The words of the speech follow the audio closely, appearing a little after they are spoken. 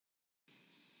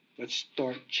Let's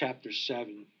start chapter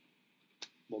 7,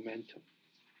 momentum.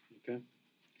 Okay.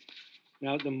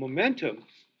 Now, the momentum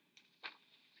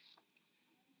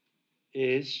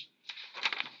is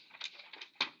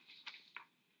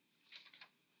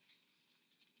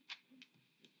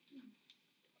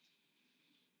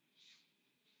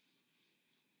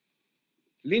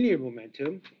linear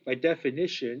momentum, by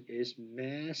definition, is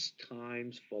mass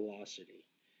times velocity.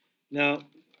 Now,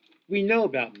 we know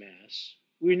about mass,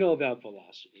 we know about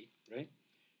velocity, right?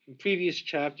 In previous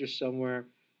chapters somewhere,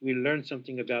 we learned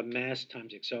something about mass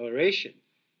times acceleration.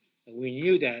 And we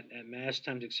knew that mass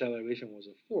times acceleration was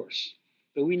a force.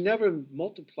 But we never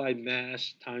multiplied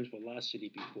mass times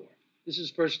velocity before. This is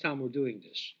the first time we're doing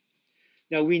this.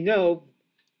 Now we know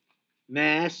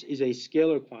mass is a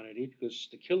scalar quantity because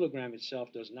the kilogram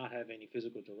itself does not have any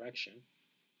physical direction.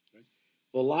 Right?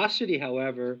 Velocity,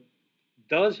 however,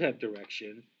 does have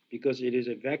direction because it is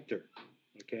a vector.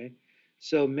 Okay,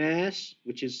 so mass,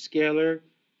 which is scalar,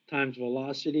 times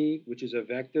velocity, which is a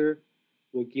vector,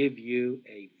 will give you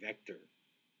a vector.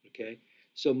 Okay,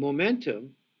 so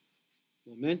momentum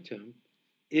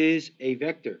is a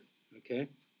vector. Okay,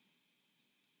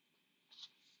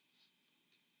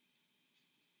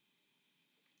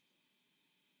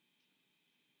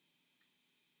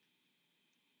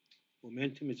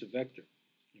 momentum is a vector.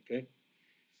 Okay,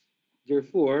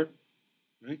 therefore,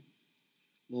 right,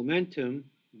 momentum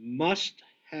must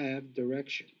have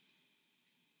direction.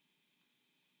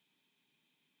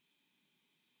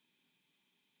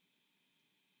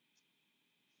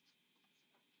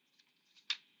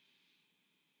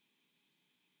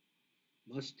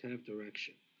 Must have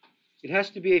direction. It has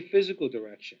to be a physical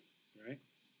direction, right?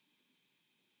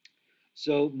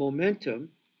 So momentum,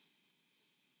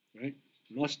 right,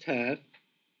 must have,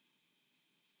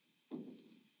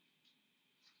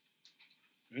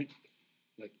 right,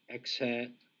 like x hat,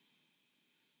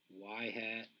 y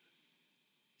hat,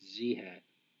 z hat.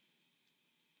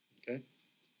 Okay,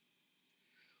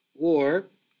 or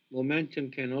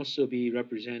momentum can also be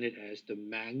represented as the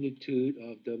magnitude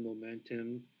of the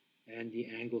momentum and the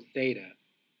angle theta,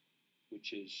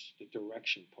 which is the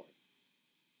direction part.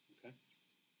 Okay.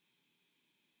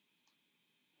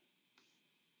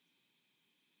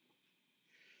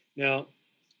 Now,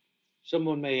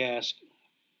 someone may ask,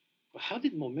 well, how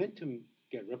did momentum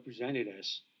get represented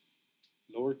as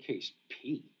lowercase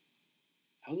p?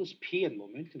 How does p and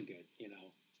momentum get,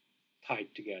 tied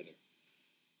together?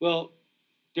 Well,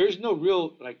 there's no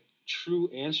real true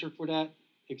answer for that,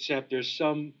 except there's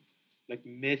some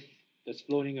myth that's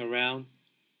floating around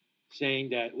saying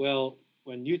that, well,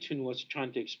 when Newton was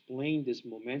trying to explain this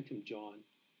momentum, John,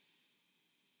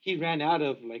 he ran out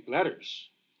of letters.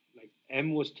 Like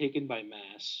m was taken by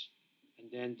mass,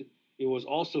 and then it was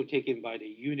also taken by the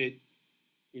unit,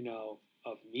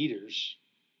 of meters.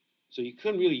 So you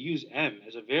couldn't really use m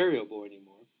as a variable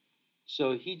anymore.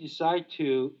 So he decided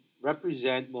to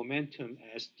represent momentum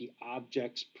as the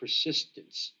object's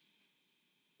persistence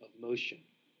of motion,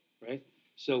 right?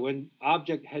 So when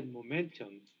object had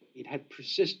momentum, it had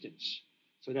persistence.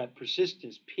 So that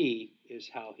persistence p is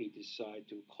how he decided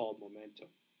to call momentum.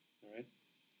 All right.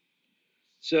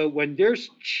 So when there's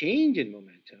change in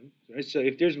momentum, right? So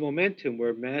if there's momentum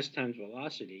where mass times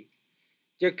velocity,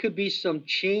 there could be some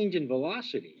change in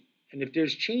velocity. And if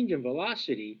there's change in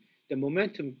velocity, the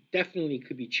momentum definitely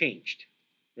could be changed,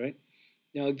 right?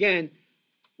 Now again,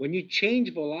 when you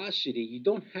change velocity, you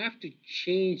don't have to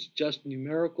change just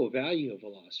numerical value of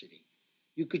velocity.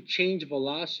 You could change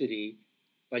velocity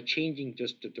by changing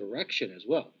just the direction as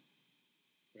well,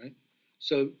 right?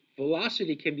 So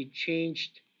velocity can be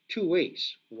changed two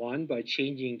ways. One, by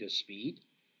changing the speed.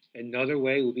 Another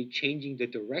way will be changing the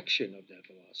direction of that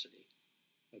velocity.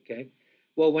 Okay?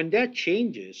 Well, when that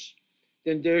changes,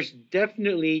 then there's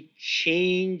definitely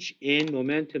change in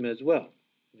momentum as well.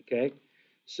 Okay?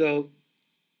 So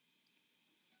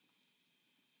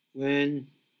when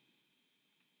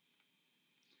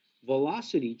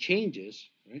velocity changes,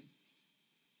 right,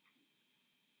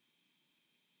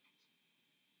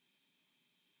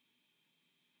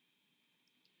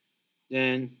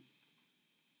 then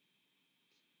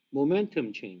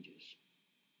momentum changes.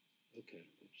 Okay,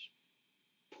 oops.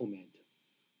 Momentum.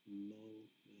 Momentum.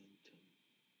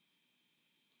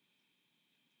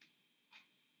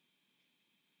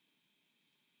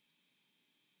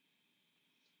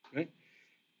 Right?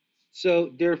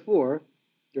 So therefore,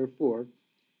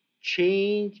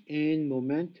 change in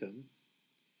momentum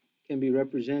can be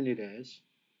represented as,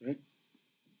 right,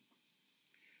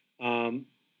 um,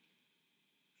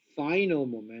 final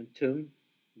momentum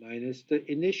minus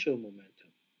the initial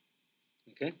momentum.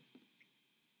 Okay?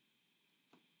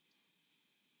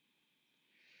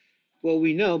 Well,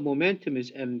 we know momentum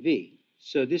is mv,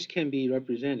 so this can be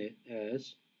represented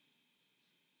as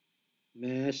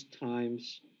mass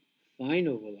times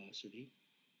final velocity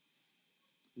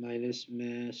minus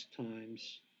mass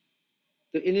times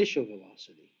the initial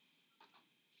velocity.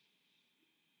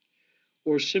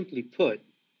 Or simply put,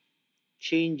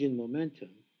 change in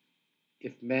momentum,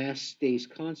 if mass stays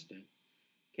constant,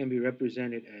 can be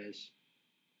represented as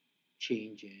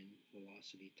change in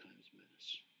velocity times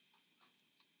mass.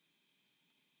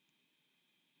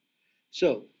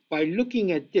 So by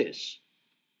looking at this,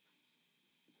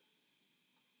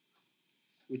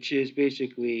 which is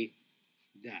basically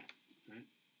that, right?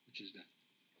 Which is that,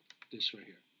 this right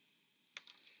here.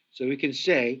 So we can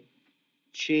say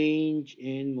change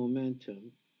in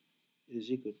momentum is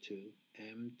equal to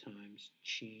m times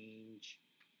change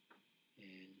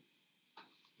in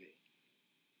v.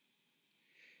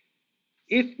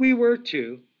 If we were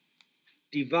to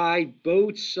divide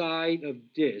both sides of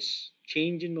this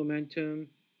change in momentum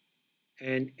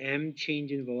and m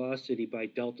change in velocity by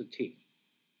delta t,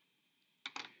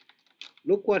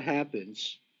 look what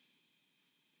happens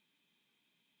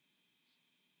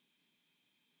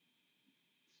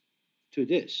to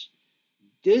this.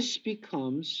 This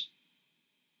becomes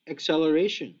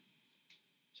acceleration.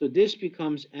 So this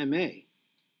becomes ma,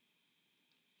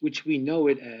 which we know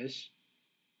it as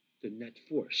the net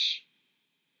force.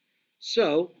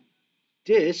 So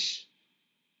this,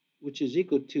 which is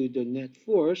equal to the net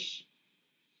force,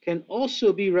 can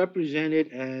also be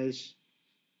represented as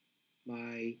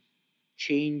my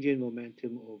change in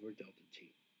momentum over delta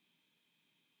t.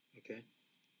 Okay?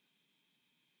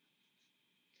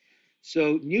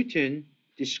 So Newton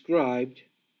described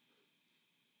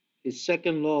his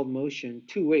second law of motion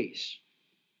two ways.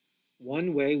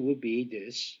 One way would be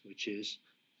this, which is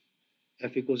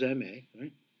F equals ma,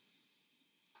 right?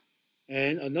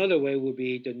 And another way would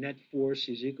be the net force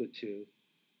is equal to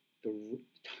the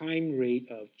time rate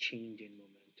of change in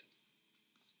momentum.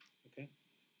 Okay?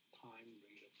 Time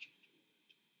rate of change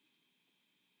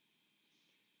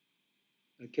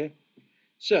in momentum. Okay?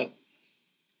 So,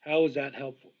 how is that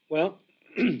helpful? Well,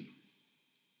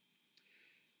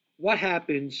 what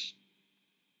happens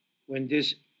when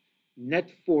this net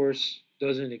force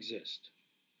doesn't exist?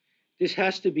 This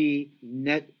has to be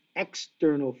net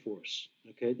external force.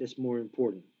 Okay, that's more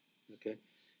important. Okay,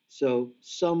 so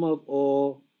sum of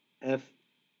all F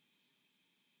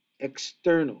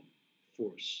external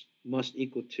force must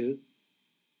equal to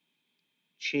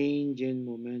change in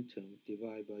momentum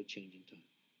divided by change in time.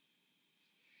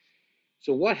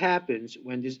 So what happens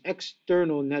when this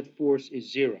external net force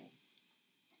is zero?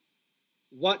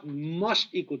 What must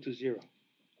equal to zero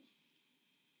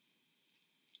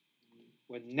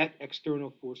when net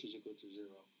external force is equal to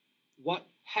zero? What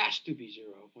has to be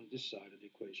zero on this side of the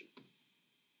equation?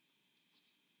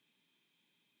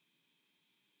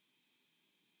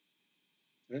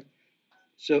 Right?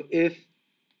 So if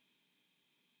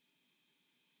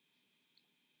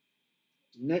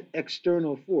net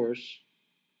external force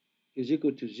is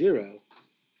equal to zero,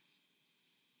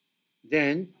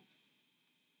 then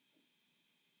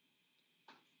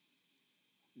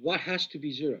what has to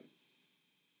be zero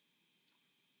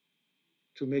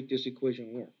to make this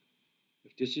equation work?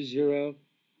 If this is zero,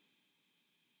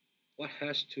 what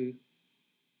has to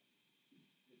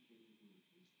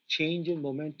change in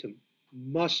momentum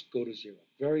must go to zero.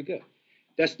 Very good.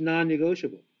 That's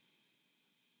non-negotiable.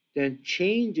 Then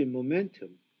change in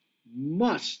momentum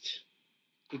must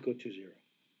equal to zero.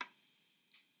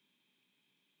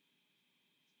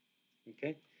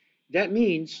 Okay? That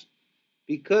means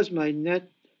because my net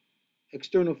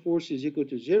external force is equal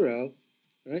to zero,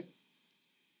 right?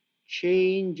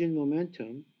 Change in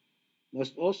momentum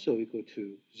must also equal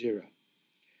to zero.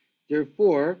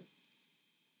 Therefore,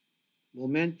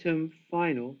 momentum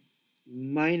final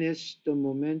minus the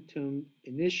momentum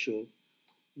initial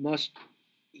must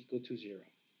equal to zero.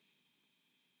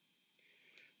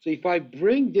 So if I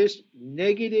bring this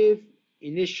negative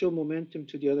initial momentum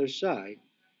to the other side,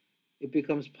 it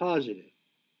becomes positive.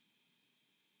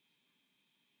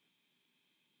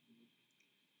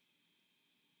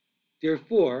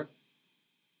 Therefore,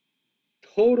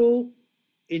 total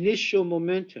initial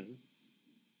momentum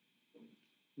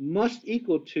must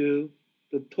equal to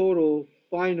the total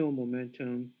final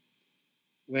momentum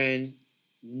when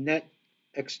net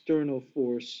external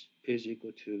force is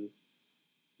equal to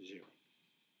zero.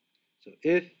 So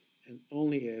if and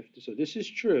only if, so this is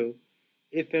true,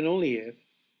 if and only if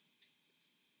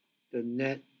the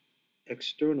net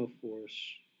external force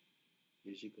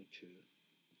is equal to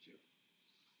zero.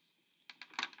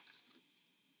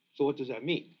 So what does that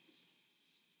mean?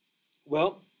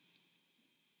 Well,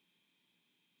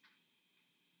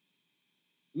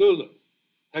 Lulu,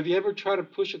 have you ever tried to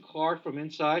push a car from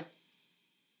inside?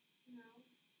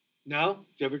 No?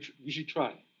 You should try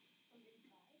it.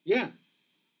 Yeah.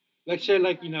 Let's say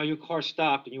like, your car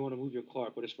stopped and you want to move your car,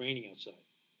 but it's raining outside.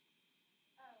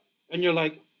 And you're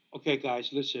like, okay, guys,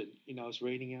 listen, it's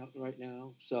raining out right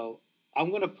now, so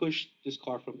I'm gonna push this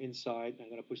car from inside. And I'm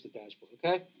gonna push the dashboard.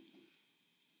 Okay?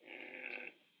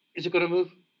 Is it gonna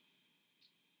move?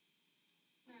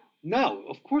 No,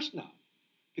 of course not,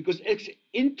 because its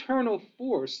internal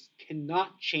force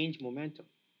cannot change momentum,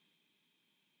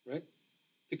 right?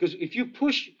 Because if you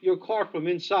push your car from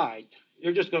inside,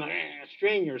 you're just gonna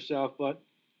strain yourself, but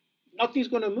nothing's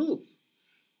gonna move.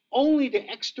 Only the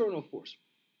external force,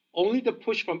 only the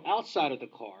push from outside of the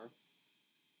car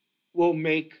will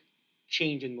make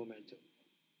change in momentum.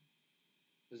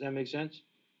 Does that make sense?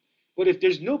 But if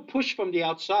there's no push from the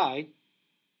outside,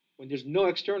 when there's no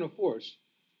external force,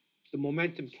 the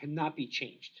momentum cannot be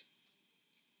changed.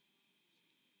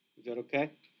 Is that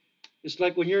okay? It's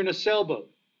like when you're in a sailboat,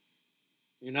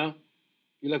 you know,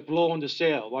 you like blow on the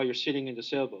sail while you're sitting in the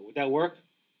sailboat. Would that work?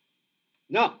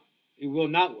 No, it will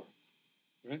not work,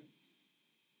 right?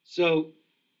 So,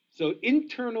 so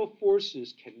internal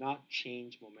forces cannot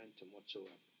change momentum whatsoever.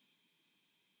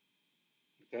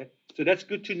 Okay, so that's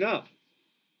good to know.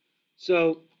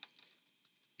 So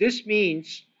this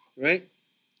means, right,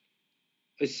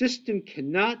 a system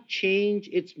cannot change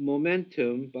its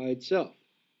momentum by itself.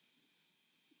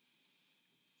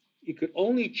 It could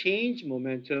only change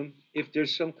momentum if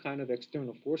there's some kind of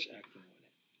external force acting on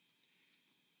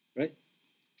it, right?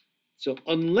 So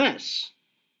unless,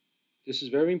 this is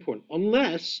very important,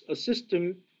 unless a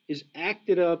system is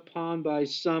acted upon by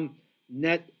some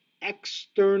net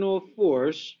external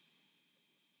force,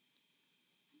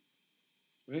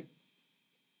 right?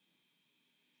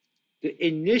 The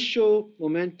initial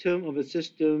momentum of a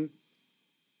system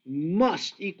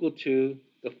must equal to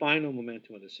the final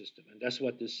momentum of the system. And that's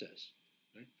what this says,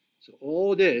 right? So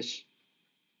all this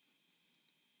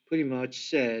pretty much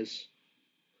says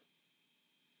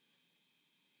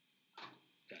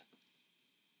that.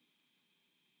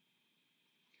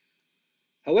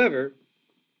 However,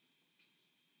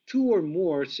 two or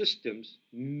more systems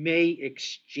may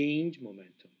exchange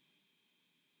momentum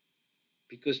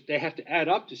because they have to add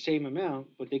up the same amount,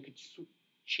 but they could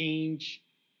exchange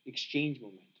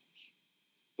momentums.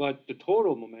 But the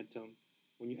total momentum,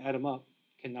 when you add them up,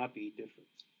 cannot be different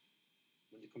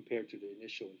when you compare to the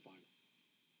initial and final.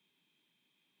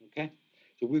 Okay?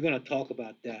 So we're going to talk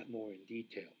about that more in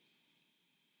detail.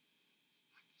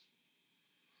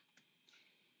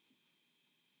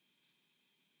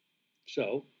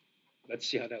 So let's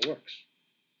see how that works.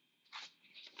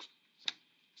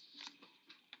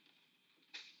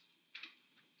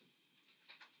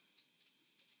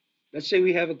 Let's say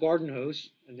we have a garden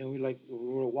hose, and then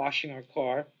we're washing our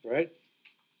car, right?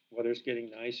 Weather's getting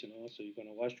nice and all, so you're going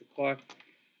to wash your car,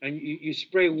 and you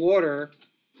spray water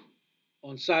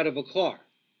on side of a car,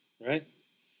 right?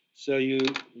 So you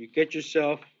get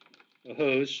yourself a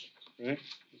hose, right?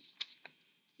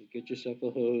 You get yourself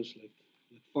a hose like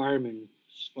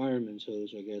fireman's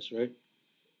hose, I guess, right?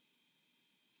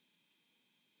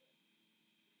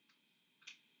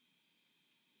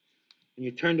 And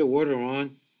you turn the water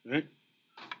on, right?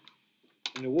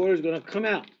 And the water is going to come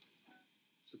out,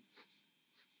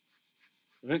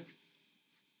 right?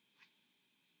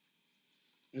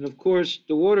 And of course,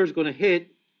 the water is going to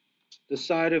hit the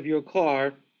side of your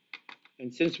car.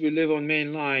 And since we live on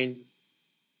main line,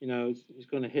 it's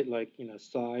going to hit like,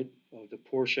 side of the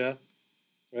Porsche,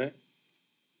 right?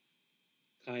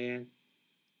 Cayenne,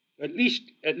 at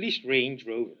least Range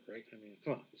Rover, right? I mean,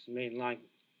 come on, it's the main line,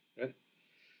 right?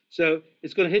 So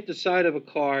it's going to hit the side of a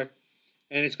car,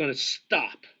 and it's going to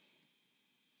stop.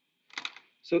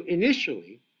 So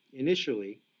initially,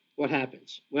 what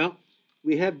happens? Well,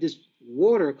 we have this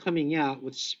water coming out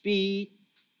with speed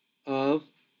of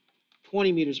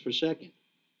 20 meters per second.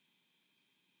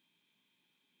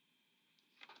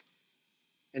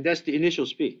 And that's the initial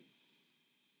speed.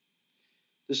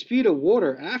 The speed of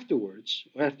water afterwards,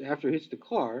 after it hits the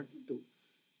car,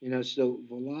 so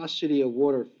velocity of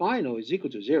water final is equal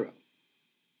to 0.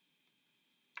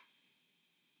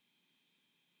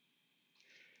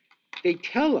 They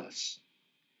tell us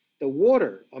the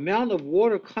amount of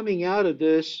water coming out of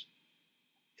this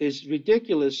is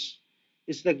ridiculous.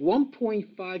 It's like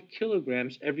 1.5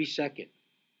 kilograms every second,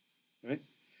 right?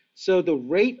 So the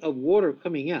rate of water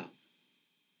coming out,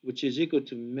 which is equal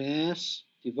to mass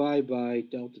divided by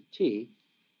delta T,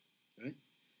 right,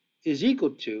 is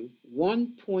equal to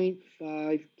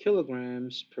 1.5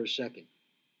 kilograms per second.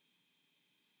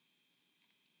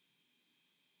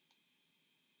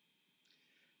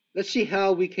 let's see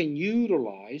how we can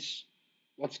utilize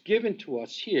what's given to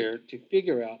us here to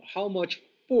figure out how much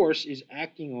force is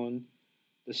acting on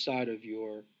the side of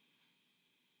your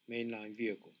mainline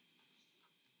vehicle.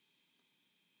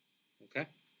 Okay?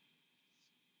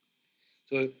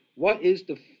 So, what is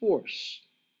the force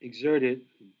exerted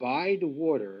by the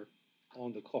water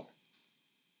on the car?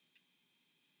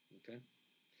 Okay?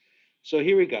 So,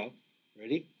 here we go.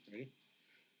 Ready? Ready?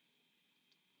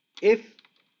 If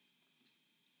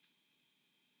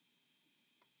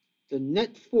the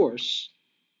net force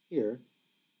here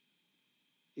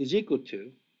is equal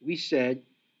to, we said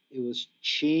it was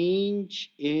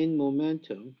change in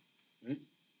momentum, right,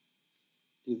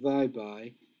 divided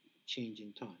by change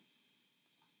in time.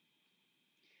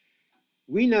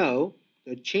 We know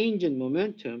that change in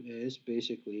momentum is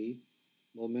basically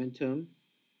momentum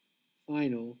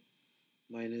final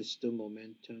minus the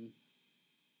momentum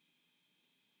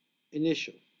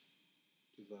initial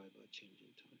divided by change in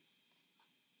time.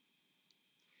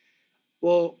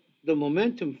 Well, the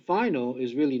momentum final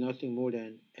is really nothing more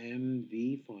than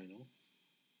mv final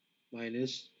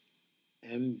minus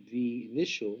mv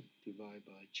initial divided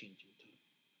by change in time.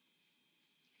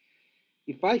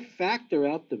 If I factor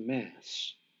out the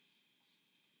mass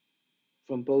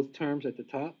from both terms at the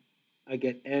top, I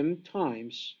get m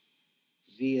times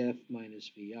Vf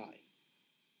minus Vi.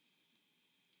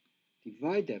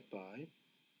 Divide that by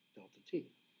delta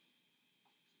T.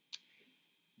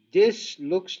 This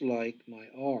looks like my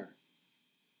R.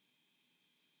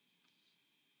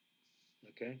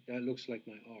 Okay, that looks like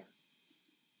my R.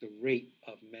 The rate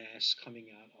of mass coming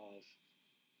out of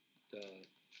the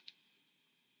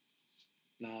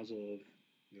nozzle of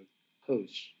your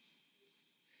hose.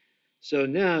 So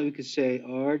now you could say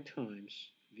R times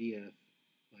Vf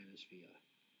minus Vi.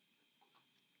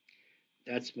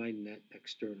 That's my net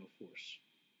external force.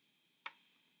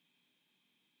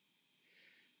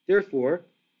 Therefore,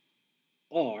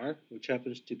 R, which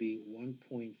happens to be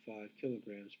 1.5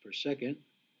 kilograms per second,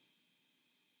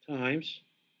 times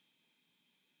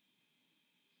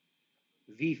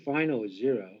V final is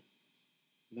 0,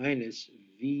 minus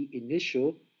V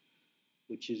initial,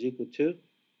 which is equal to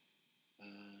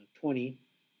 20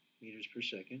 meters per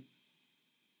second.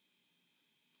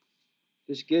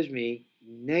 This gives me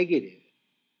negative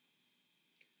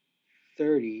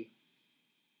 30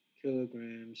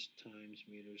 kilograms times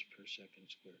meters per second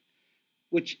squared,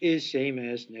 which is same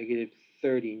as negative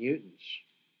 30 newtons.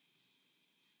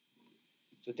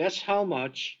 So that's how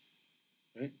much,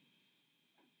 right,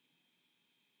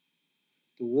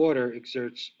 the water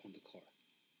exerts on the car.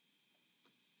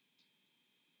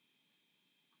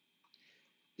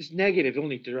 This negative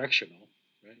only directional,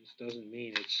 right? This doesn't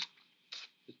mean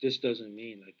this doesn't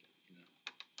mean like,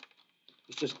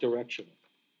 it's just directional,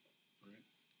 right?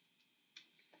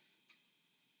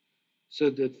 So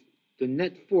the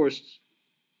net force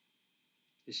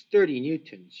is 30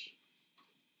 newtons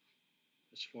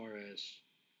as far as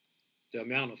the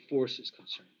amount of force is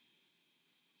concerned.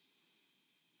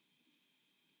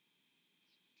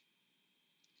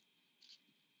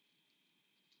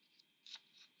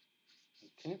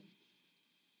 Okay.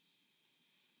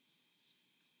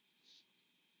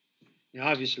 Now,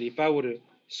 obviously, if I were to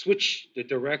switch the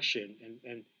direction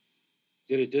and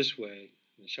did it this way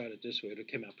and shot it this way, it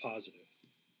would come out positive.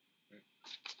 Right?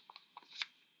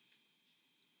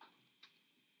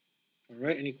 All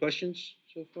right. Any questions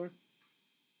so far?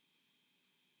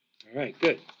 All right.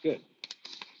 Good. Good.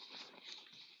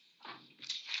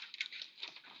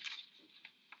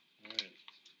 All right.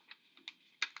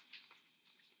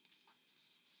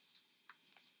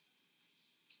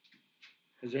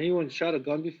 Has anyone shot a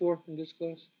gun before in this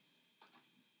class?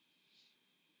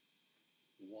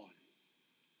 One,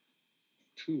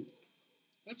 two.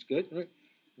 That's good, right?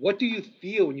 What do you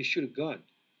feel when you shoot a gun?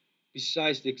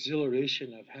 Besides the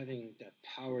exhilaration of having that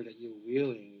power that you're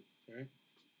wielding, right?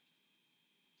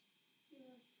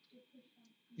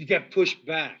 You get pushed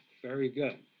back. Very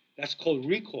good. That's called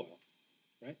recoil,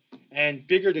 right? And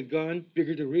bigger the gun,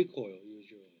 bigger the recoil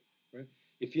usually, right?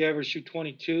 If you ever shoot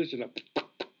 22s, you're like,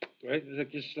 right? It's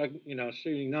like just like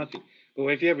shooting nothing. But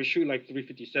if you ever shoot like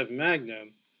 357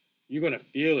 Magnum, you're gonna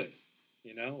feel it,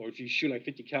 Or if you shoot like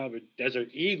 50 caliber Desert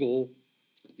Eagle,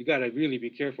 you gotta really be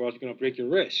careful, or else you're gonna break your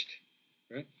wrist,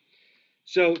 right?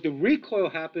 So the recoil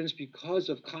happens because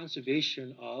of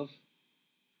conservation of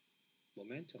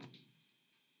momentum.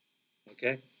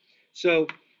 Okay, so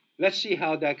let's see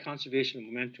how that conservation of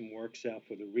momentum works out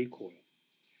for the recoil.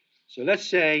 So let's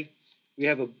say we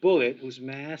have a bullet whose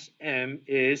mass m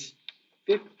is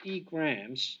 50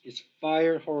 grams. It's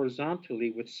fired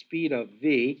horizontally with speed of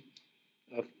v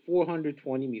of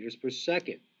 420 meters per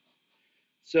second.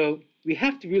 So we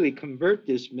have to really convert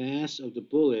this mass of the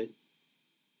bullet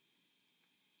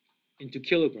into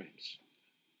kilograms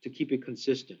to keep it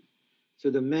consistent. So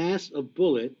the mass of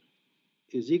bullet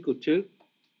is equal to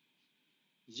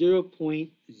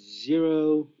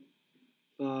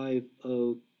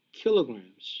 0.050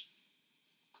 kilograms.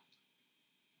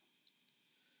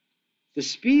 The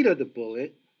speed of the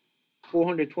bullet,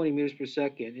 420 meters per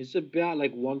second, is about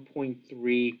like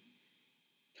 1.3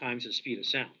 times the speed of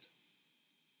sound,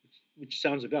 which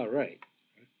sounds about right.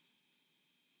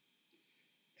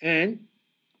 And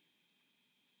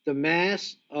the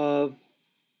mass of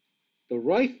the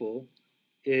rifle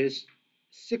is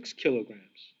 6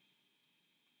 kilograms.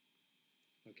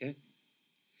 Okay?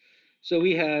 So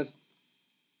we have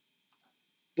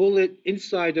bullet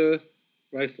inside the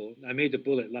rifle. I made the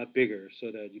bullet a lot bigger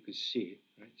so that you could see.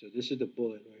 Right? So this is the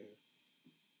bullet right here.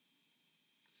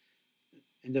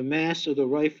 And the mass of the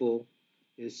rifle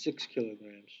is 6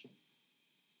 kilograms.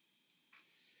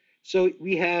 So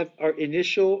we have our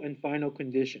initial and final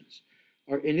conditions.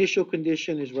 Our initial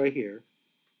condition is right here,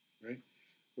 right?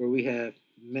 Where we have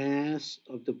mass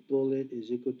of the bullet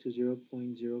is equal to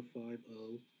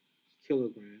 0.050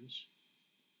 kilograms,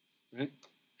 right?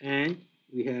 And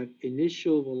we have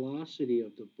initial velocity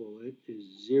of the bullet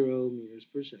is 0 meters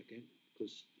per second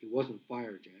because it wasn't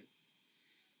fired yet.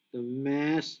 The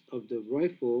mass of the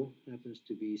rifle happens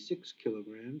to be 6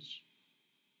 kilograms,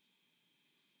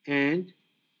 and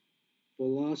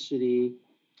velocity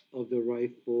of the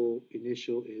rifle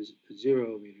initial is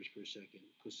 0 meters per second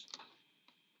because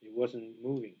it wasn't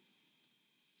moving.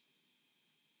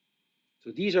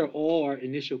 So these are all our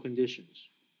initial conditions.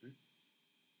 Right?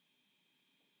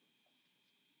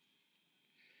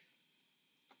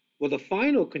 Well, the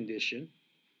final condition,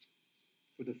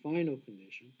 for the final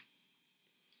condition,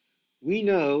 we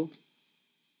know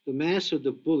the mass of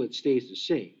the bullet stays the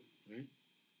same, right?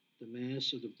 The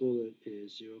mass of the bullet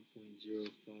is 0.050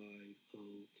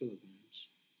 kilograms.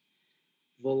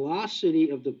 Velocity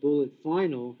of the bullet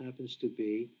final happens to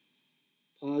be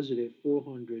positive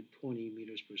 420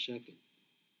 meters per second.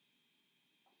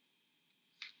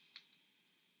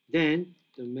 Then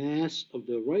the mass of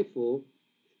the rifle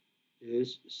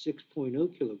is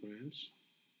 6.0 kilograms.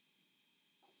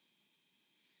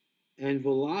 And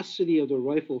velocity of the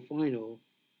rifle final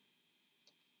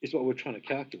is what we're trying to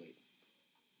calculate.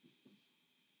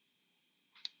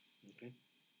 Okay.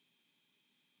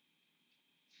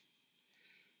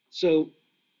 So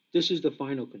this is the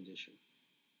final condition.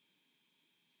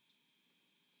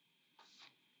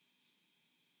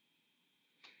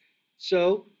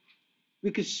 So we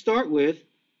could start with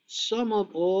sum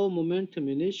of all momentum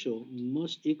initial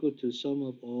must equal to sum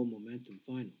of all momentum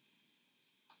final.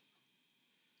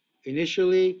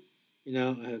 Initially,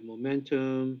 I have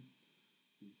momentum,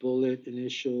 bullet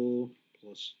initial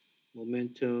plus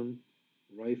momentum,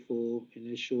 rifle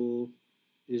initial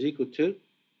is equal to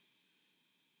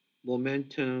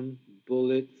momentum,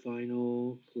 bullet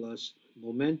final plus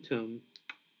momentum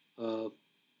of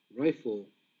rifle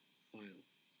final.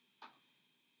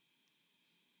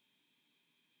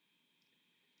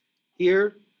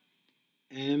 Here,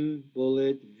 M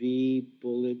bullet, V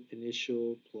bullet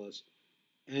initial plus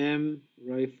M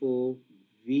rifle,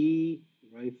 V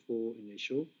rifle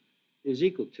initial is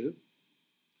equal to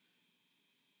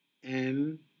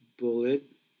M bullet,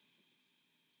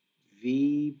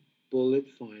 V bullet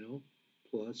final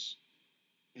plus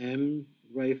M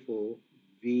rifle,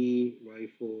 V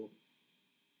rifle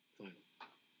final.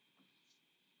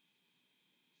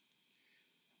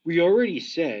 We already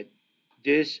said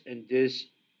this and this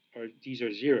these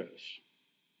are zeros.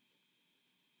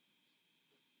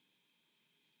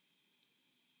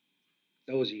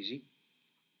 That was easy.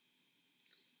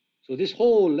 So this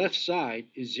whole left side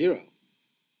is 0.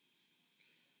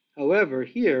 However,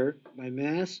 here, my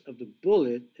mass of the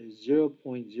bullet is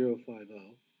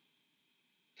 0.050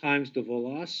 times the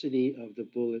velocity of the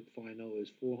bullet final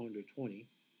is 420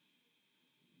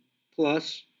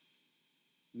 plus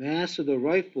mass of the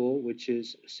rifle, which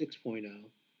is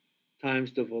 6.0,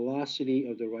 times the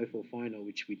velocity of the rifle final,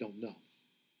 which we don't know.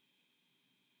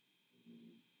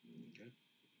 Okay,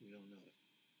 we don't know it.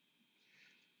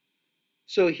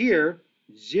 So here,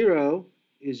 0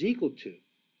 is equal to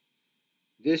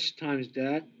this times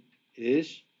that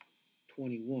is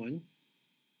 21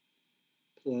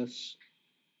 plus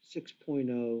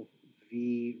 6.0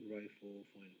 V rifle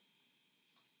final.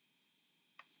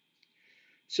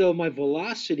 So my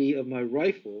velocity of my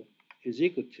rifle is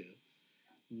equal to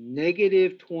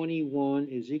negative 21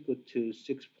 is equal to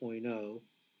 6.0,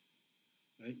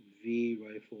 right? V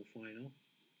rifle final.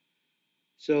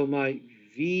 So my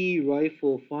V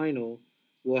rifle final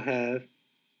will have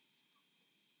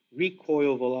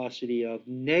recoil velocity of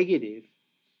negative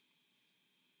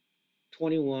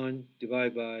 21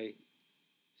 divided by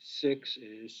 6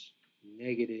 is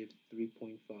negative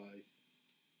 3.5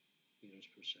 meters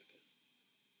per second.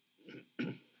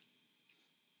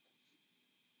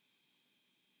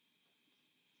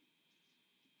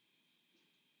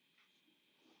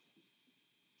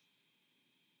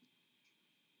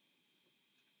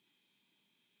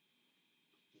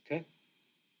 Okay?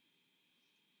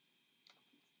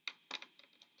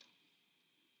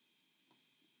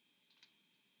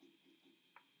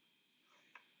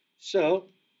 So,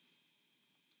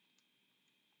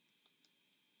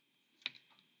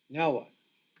 now what?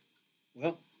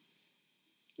 Well,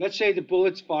 let's say the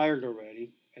bullet's fired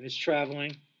already and it's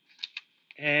traveling,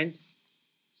 and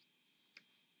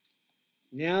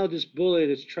now this bullet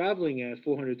is traveling at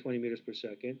 420 meters per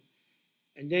second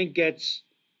and then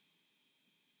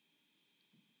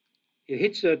it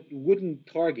hits a wooden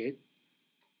target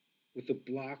with a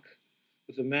block,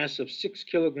 with a mass of 6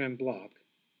 kilogram block,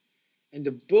 and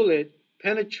the bullet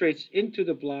penetrates into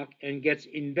the block and gets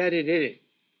embedded in it.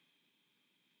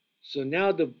 So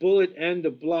now the bullet and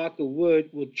the block of wood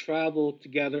will travel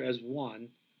together as one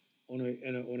on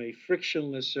a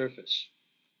frictionless surface.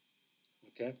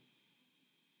 Okay?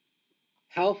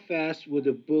 How fast would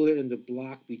the bullet and the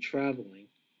block be traveling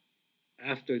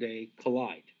after they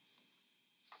collide?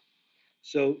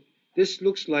 So this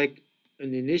looks like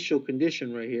an initial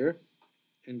condition right here,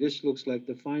 and this looks like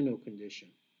the final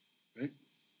condition, right?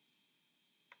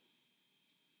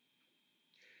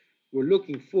 We're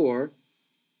looking for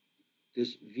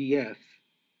this VF.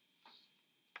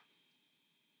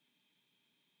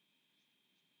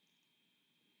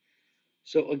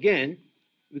 So again,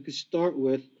 we could start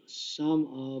with sum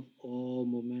of all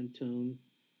momentum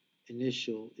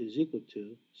initial is equal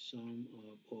to sum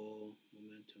of all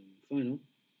momentum final.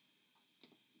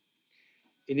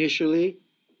 Initially,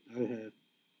 I have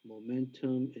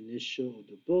momentum initial of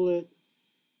the bullet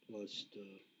plus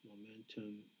the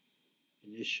momentum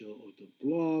initial of the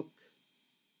block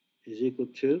is equal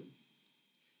to,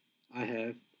 I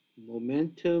have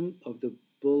momentum of the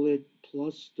bullet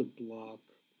plus the block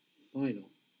final.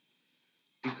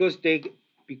 Because they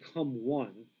become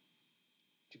one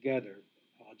together,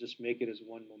 I'll just make it as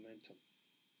one momentum.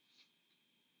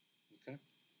 Okay?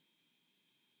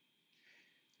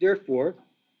 Therefore,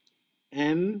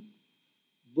 M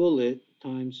bullet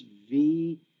times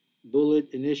V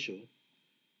bullet initial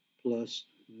plus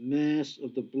mass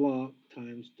of the block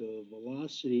times the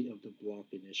velocity of the block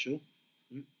initial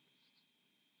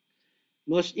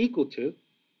must equal to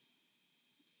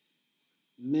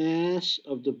mass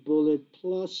of the bullet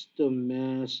plus the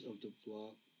mass of the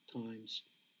block times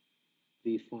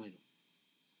V final.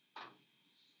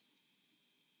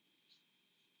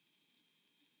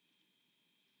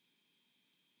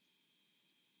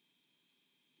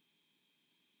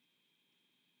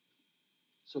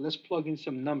 So let's plug in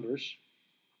some numbers.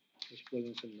 Let's plug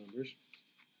in some numbers.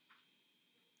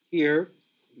 Here,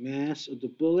 mass of the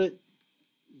bullet,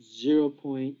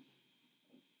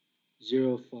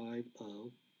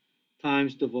 0.050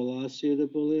 times the velocity of the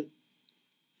bullet,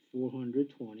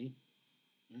 420,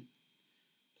 right?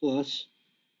 Plus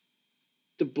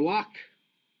the block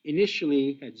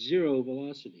initially had 0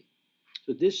 velocity.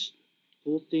 So this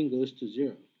whole thing goes to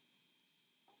 0.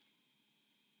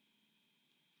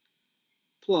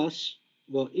 Plus,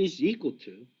 well, is equal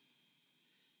to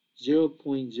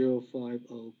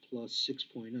 0.050 plus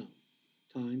 6.0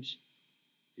 times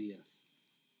VF.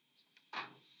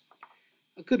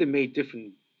 I could have made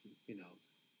different, you know,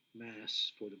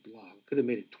 mass for the block. I could have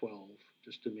made it 12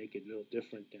 just to make it a little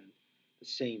different than the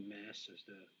same mass as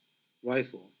the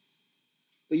rifle.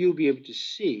 But you'll be able to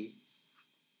see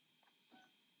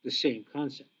the same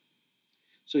concept.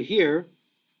 So here,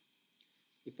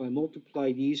 if I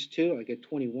multiply these two, I get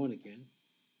 21 again,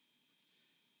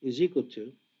 is equal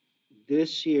to,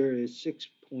 this here is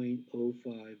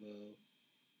 6.050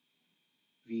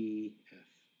 VF.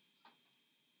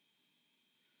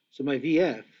 So my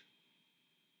VF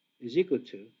is equal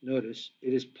to, notice,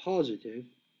 it is positive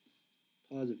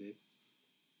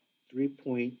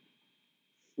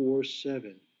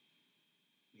 3.47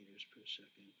 meters per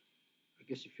second. I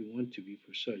guess if you want to be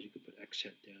precise, you could put X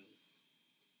hat down.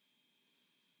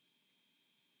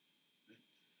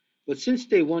 But since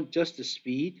they want just the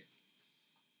speed,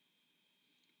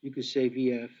 you could say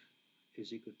VF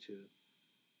is equal to 3.47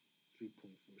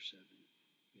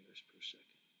 meters per second.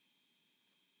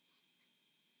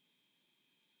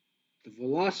 The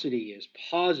velocity is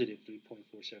positive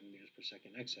 3.47 meters per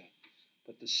second X hat,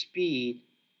 but the speed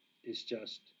is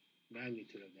just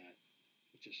magnitude of that,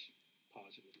 which is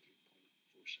positive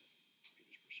 3.47.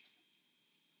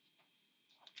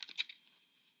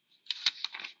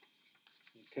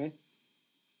 Okay?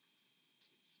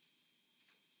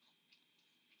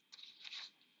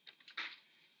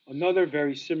 Another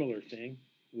very similar thing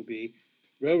would be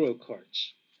railroad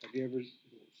carts. Have you ever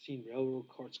seen railroad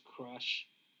carts crash?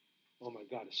 Oh my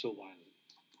God, it's so violent.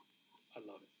 I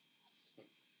love it.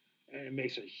 And it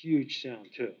makes a huge sound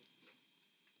too.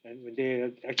 And when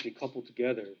they actually couple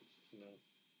together, you know,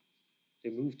 they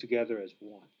move together as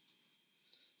one.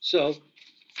 So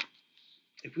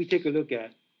if we take a look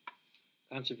at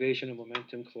conservation and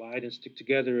momentum collide and stick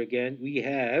together again, we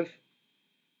have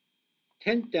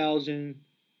 10,000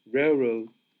 railroad,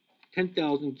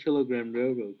 10,000 kilogram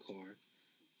railroad car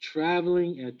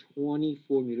traveling at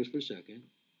 24 meters per second,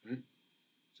 right?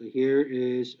 So here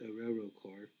is a railroad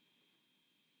car,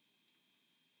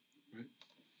 right?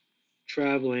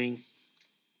 Traveling,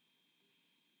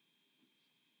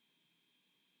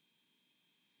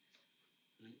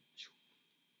 right?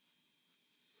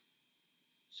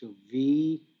 So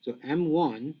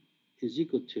M1 is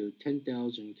equal to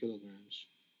 10,000 kilograms,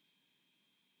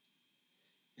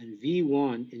 and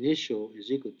V1 initial is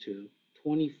equal to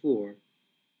 24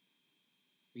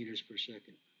 meters per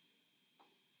second.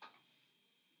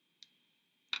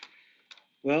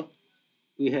 Well,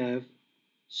 we have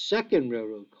second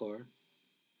railroad car,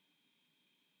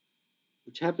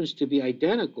 which happens to be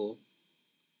identical.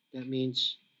 That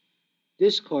means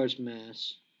this car's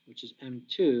mass, which is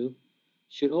M2,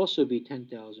 should also be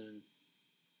 10,000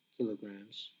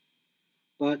 kilograms,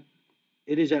 but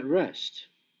it is at rest,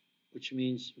 which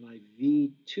means my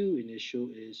V2 initial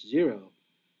is 0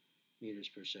 meters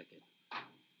per second.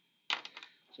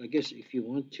 So I guess if you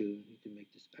want to, you can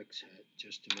make this X hat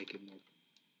just to make it more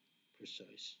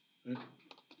precise. Right?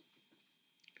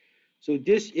 So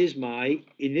this is my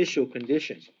initial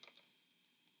condition.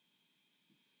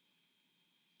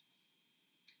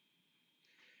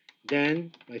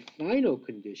 Then my final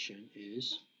condition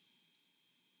is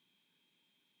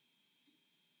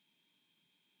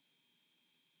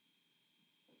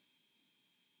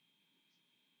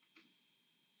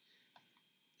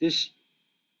this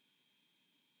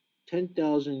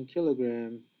 10,000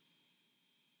 kilogram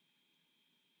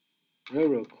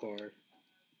railroad car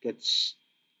gets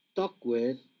stuck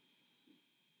with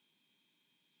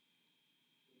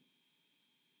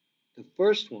the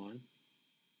first one,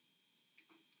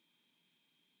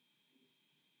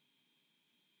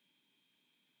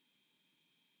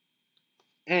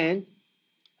 and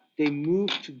they move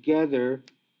together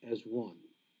as one,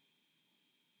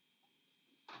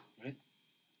 right?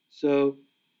 So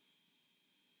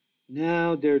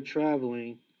now they're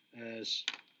traveling as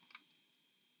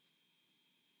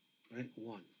right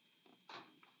one.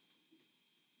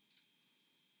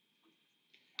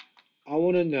 I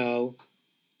want to know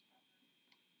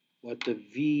what the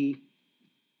VF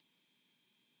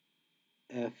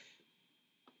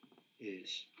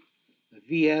is.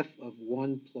 The VF of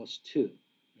 1 plus 2.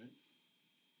 Right?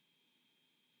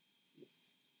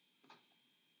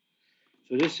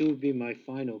 So this would be my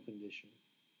final condition.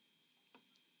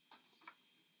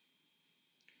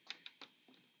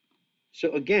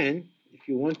 So again, if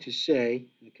you want to say,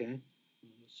 okay,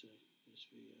 let's say this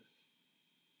VF.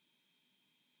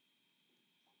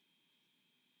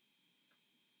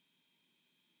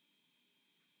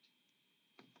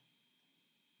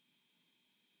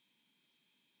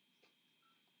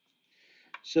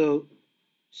 So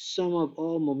sum of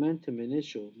all momentum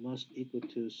initial must equal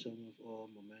to sum of all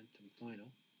momentum final.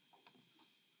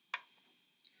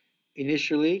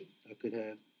 Initially, I could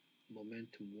have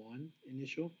momentum 1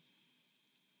 initial,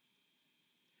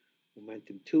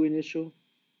 momentum 2 initial.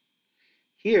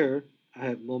 Here, I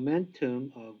have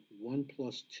momentum of 1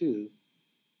 plus 2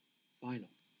 final.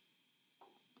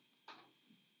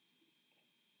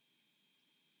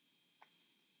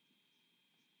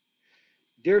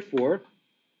 Therefore,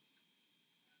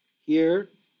 here,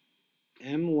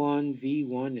 M1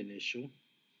 V1 initial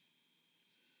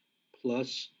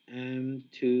plus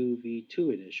M2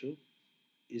 V2 initial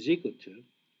is equal to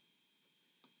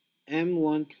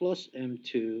M1 plus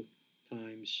M2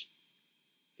 times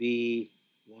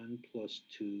V1 plus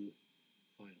 2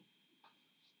 final.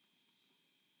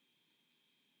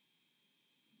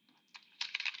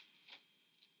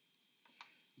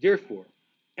 Therefore,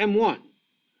 M1,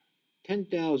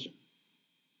 10,000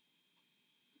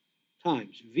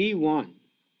 times V1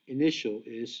 initial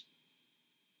is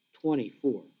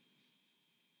 24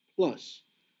 plus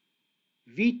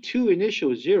V2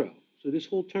 initial is 0. So this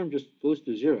whole term just goes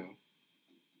to 0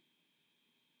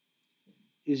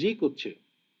 is equal to,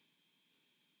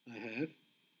 I have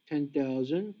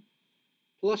 10,000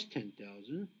 plus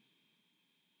 10,000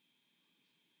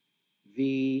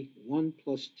 V1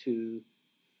 plus 2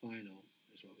 final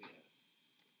as well.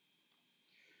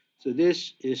 So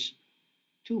this is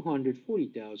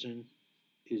 240,000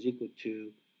 is equal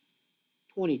to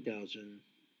 20,000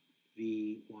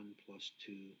 V1 plus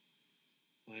 2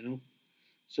 final.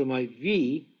 So my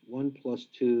V1 plus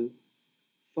 2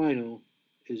 final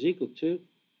is equal to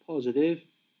positive,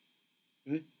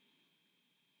 right,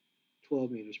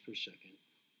 12 meters per second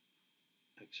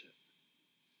exit.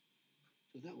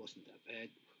 So that wasn't that bad.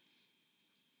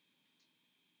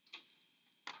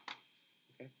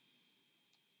 Okay.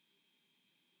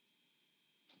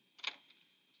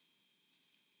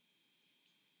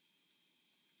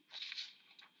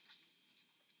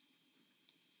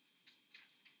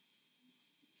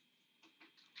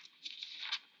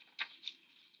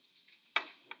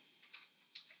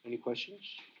 Any questions?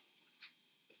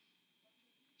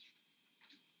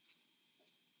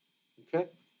 Okay.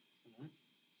 All right.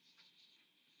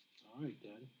 All right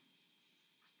then.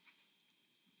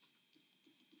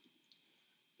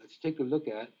 Let's take a look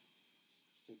at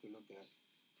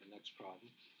the next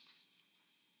problem.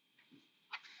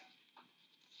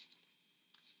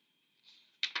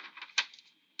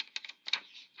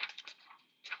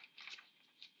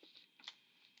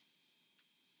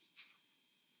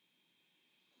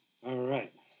 All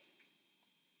right.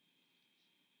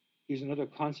 Here's another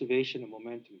conservation of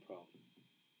momentum problem.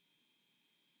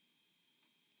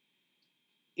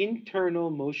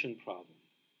 Internal motion problem.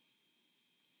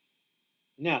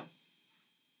 Now,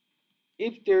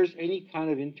 if there's any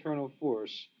kind of internal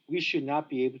force, we should not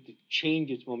be able to change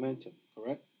its momentum,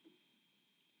 correct?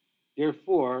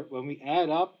 Therefore, when we add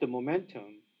up the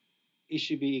momentum, it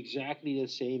should be exactly the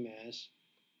same as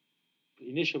the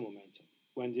initial momentum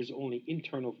when there's only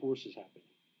internal forces happening.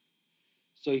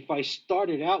 So if I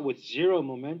started out with zero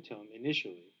momentum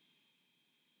initially,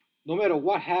 no matter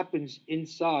what happens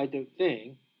inside the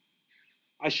thing,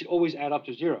 I should always add up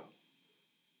to zero,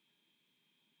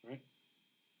 right?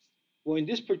 Well, in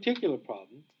this particular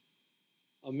problem,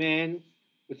 a man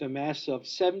with a mass of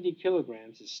 70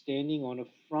 kilograms is standing on the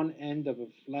front end of a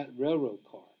flat railroad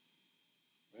car,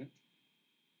 right?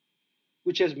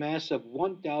 Which has mass of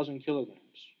 1,000 kilograms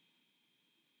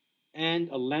and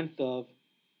a length of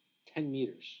 10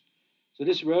 meters. So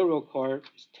this railroad car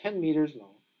is 10 meters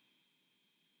long.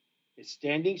 It's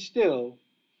standing still,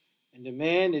 and the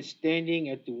man is standing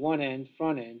at the one end,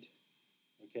 front end,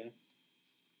 okay?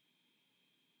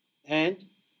 And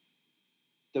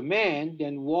the man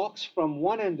then walks from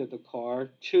one end of the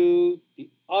car to the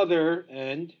other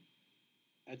end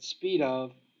at speed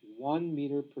of 1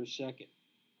 meter per second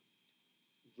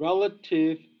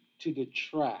relative to the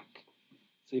track.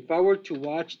 So if I were to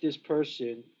watch this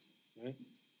person, right,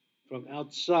 from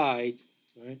outside,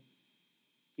 right,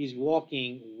 he's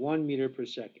walking 1 meter per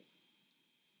second.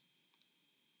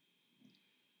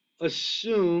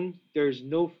 Assume there's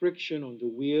no friction on the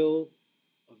wheel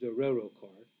of the railroad car.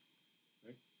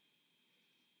 Right?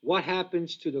 What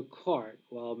happens to the cart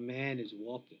while man is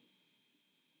walking?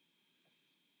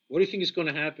 What do you think is going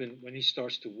to happen when he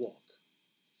starts to walk?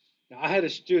 Now, I had a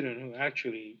student who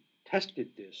actually tested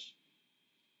this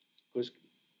because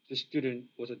this student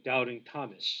was a doubting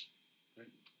Thomas. Right?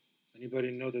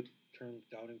 Anybody know the term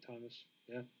doubting Thomas?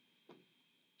 Yeah.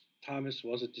 Thomas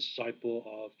was a disciple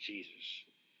of Jesus.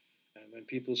 And when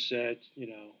people said,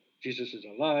 Jesus is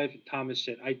alive, Thomas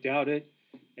said, I doubt it.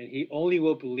 And he only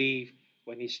will believe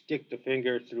when he stick the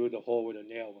finger through the hole where the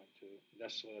nail went through.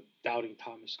 That's where doubting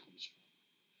Thomas comes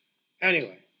from.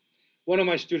 Anyway, one of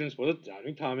my students was a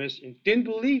doubting Thomas and didn't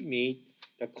believe me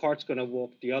that cart's going to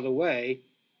walk the other way.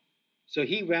 So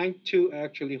he went to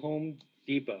actually Home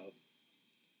Depot.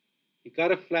 He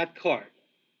got a flat cart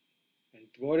and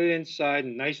brought it inside a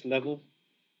nice level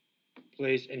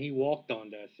place, and he walked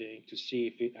on that thing to see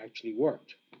if it actually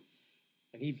worked.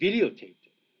 And he videotaped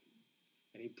it,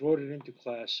 and he brought it into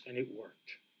class, and it worked.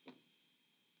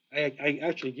 I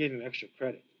actually gave him extra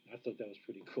credit. I thought that was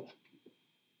pretty cool.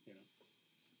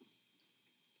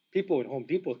 People at Home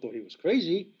Depot thought he was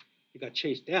crazy. He got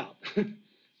chased out,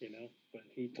 But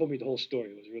he told me the whole story.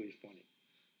 It was really funny.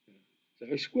 So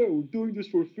I swear we're doing this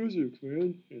for physics,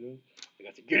 man. I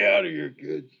got to get out of here,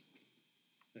 kids.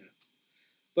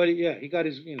 But yeah, he got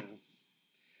his,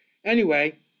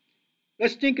 Anyway,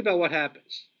 let's think about what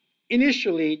happens.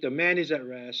 Initially, the man is at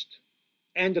rest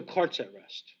and the cart's at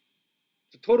rest.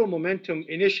 The total momentum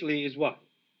initially is what?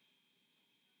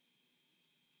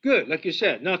 Good, like you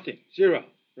said, nothing, zero,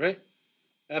 right?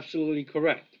 Absolutely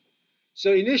correct.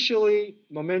 So initially,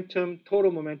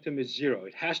 total momentum is zero.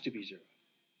 It has to be zero.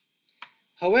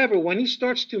 However, when he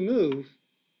starts to move,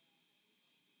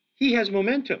 he has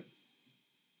momentum.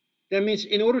 That means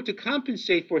in order to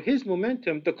compensate for his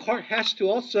momentum, the cart has to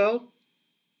also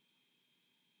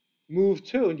move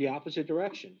too in the opposite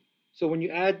direction. So when you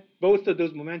add both of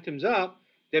those momentums up,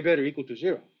 they better equal to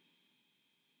zero,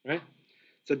 right?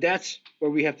 So that's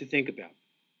what we have to think about.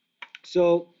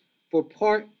 So for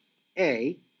part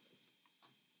A,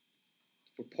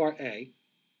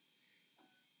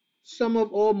 sum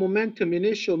of all momentum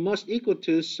initial must equal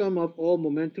to sum of all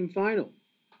momentum final.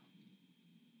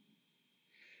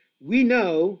 We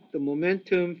know the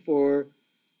momentum for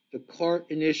the cart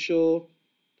initial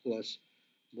plus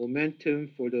momentum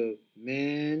for the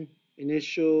man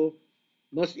initial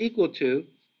must equal to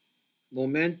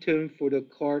momentum for the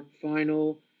cart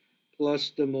final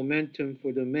plus the momentum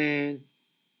for the man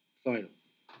final.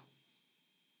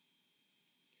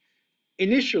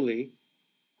 Initially,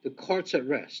 the cart's at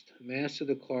rest. Mass of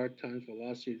the cart times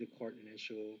velocity of the cart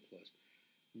initial plus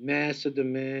mass of the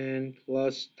man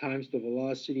plus times the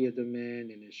velocity of the man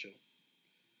initial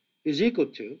is equal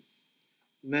to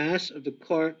mass of the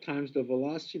cart times the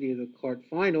velocity of the cart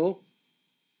final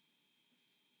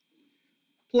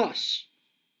plus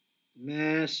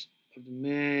mass of the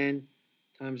man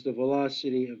times the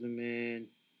velocity of the man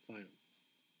final.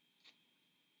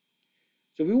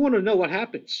 So we want to know what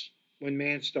happens when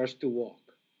man starts to walk.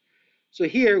 So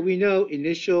here we know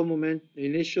initial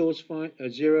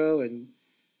is 0, and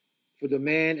for the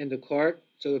man and the cart,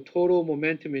 so the total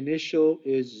momentum initial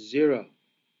is 0.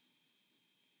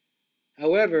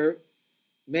 However,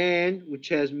 man, which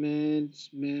has man's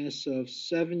mass of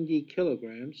 70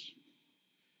 kilograms,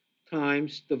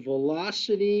 times the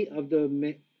velocity of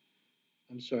the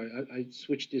I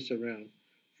switched this around.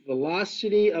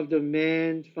 Velocity of the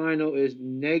man final is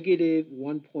negative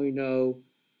 1.0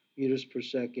 meters per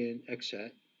second x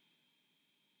hat,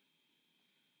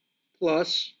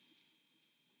 plus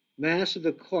mass of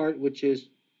the cart, which is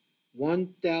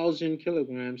 1,000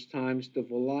 kilograms, times the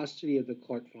velocity of the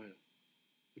cart final,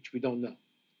 which we don't know.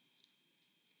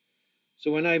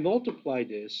 So when I multiply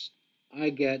this, I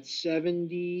get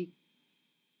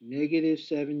negative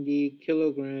 70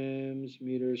 kilograms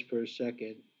meters per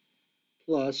second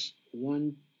plus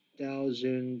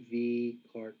 1,000 V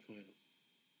cart final.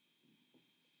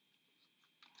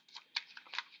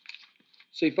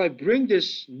 So if I bring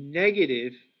this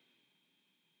negative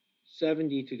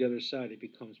 70 to the other side, it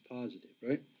becomes positive,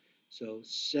 right? So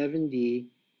 70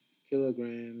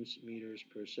 kilograms meters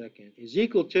per second is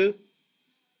equal to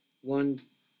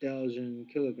 1,000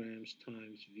 kilograms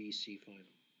times VC final.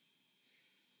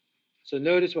 So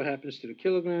notice what happens to the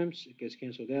kilograms. It gets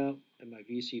canceled out, and my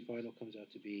VC final comes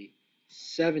out to be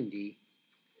 70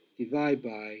 divided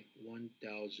by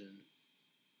 1,000,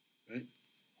 right?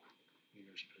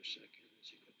 Meters per second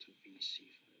is equal to VC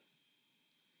final.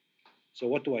 So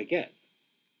what do I get?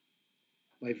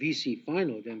 My VC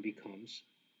final then becomes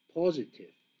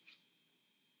positive,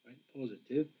 right?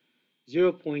 Positive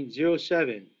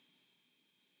 0.07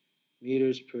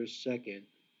 meters per second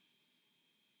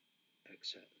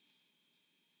x hat.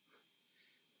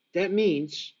 That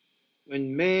means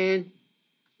when man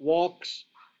walks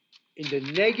in the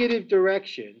negative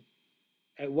direction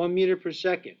at 1 meter per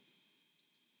second,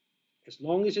 as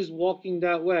long as he's walking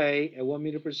that way at 1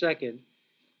 meter per second,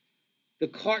 the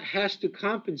cart has to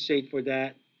compensate for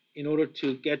that in order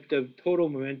to get the total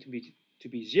momentum to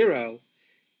be 0.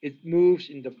 It moves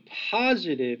in the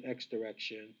positive x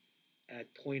direction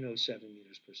at 0.07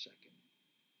 meters per second.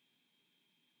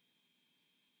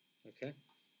 Okay?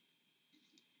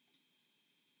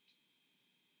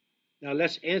 Now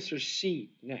let's answer C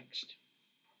next.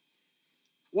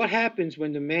 What happens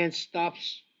when the man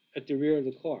stops at the rear of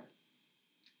the car?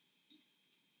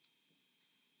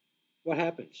 What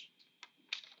happens?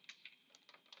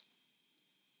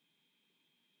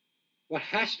 What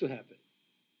has to happen?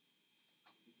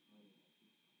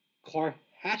 Car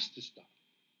has to stop.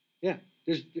 Yeah,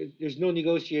 there's no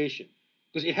negotiation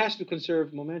because it has to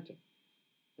conserve momentum,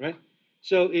 right?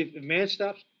 So if a man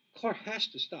stops, car has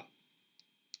to stop.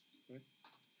 Right?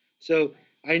 So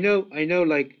I know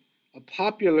like a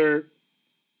popular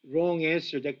wrong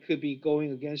answer that could be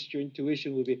going against your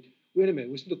intuition would be, wait a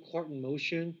minute, wasn't the cart in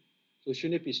motion? So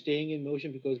shouldn't it be staying in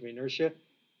motion because of inertia?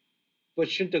 But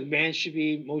shouldn't the man should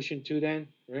be in motion too then,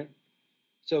 right?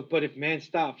 So, but if man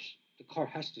stops, the car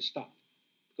has to stop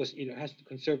because it has to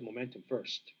conserve momentum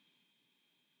first.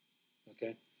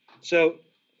 Okay, so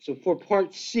for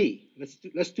part C,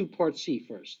 let's do part C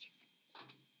first.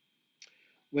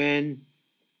 When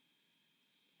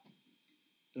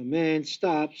the man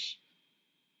stops,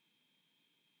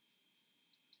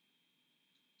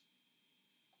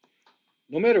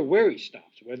 no matter where he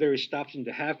stops, whether he stops in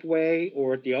the halfway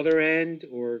or at the other end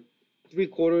or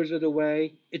 3/4 of the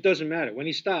way, it doesn't matter. When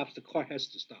he stops, the car has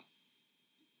to stop.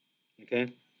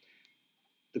 Okay?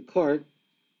 the cart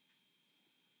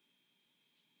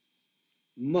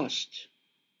must,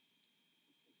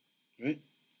 right,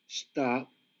 stop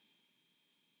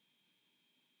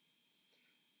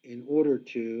in order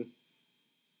to,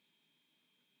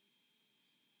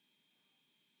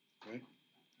 right,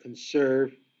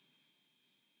 conserve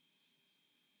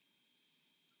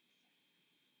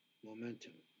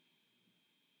momentum.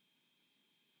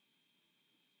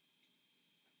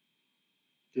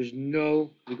 There's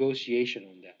no negotiation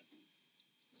on that.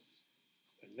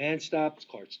 When man stops,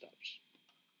 cart stops.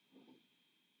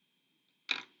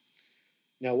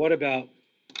 Now, what about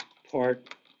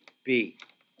part B?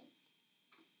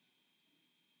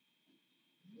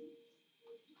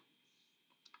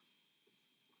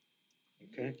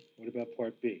 Okay, what about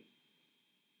part B?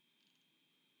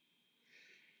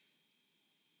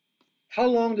 How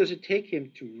long does it take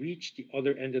him to reach the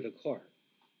other end of the car?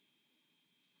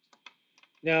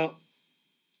 Now,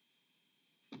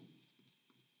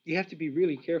 you have to be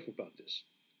really careful about this.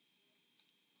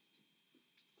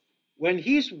 When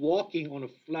he's walking on a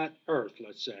flat earth,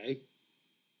 let's say,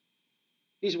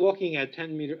 he's walking at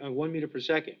 1 meter per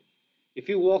second. If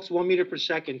he walks 1 meter per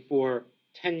second for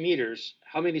 10 meters,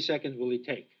 how many seconds will he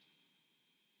take?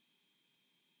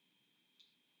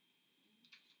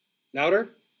 Louder?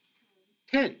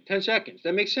 10 seconds.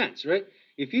 That makes sense, right?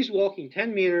 If he's walking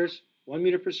 10 meters, 1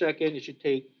 meter per second, it should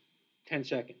take 10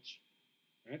 seconds,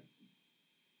 right?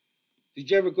 Did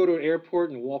you ever go to an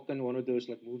airport and walk on one of those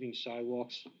like moving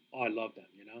sidewalks? Oh, I love them,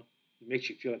 you know? It makes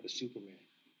you feel like a Superman,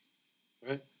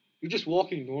 right? You're just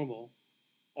walking normal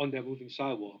on that moving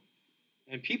sidewalk,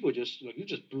 and people just like you're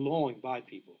just blowing by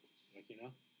people, like you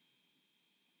know.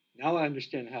 Now I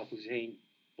understand how Hussein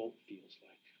Bolt feels like,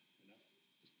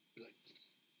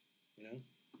 you know.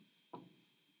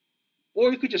 Or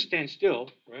you could just stand still,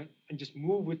 right, and just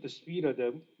move with the speed of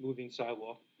the moving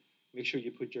sidewalk. Make sure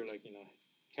you put your like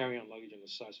carry-on luggage on the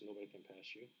side so nobody can pass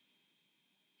you.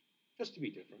 Just to be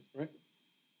different, right?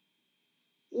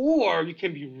 Or you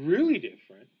can be really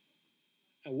different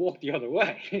and walk the other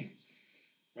way,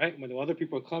 right? When the other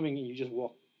people are coming and you just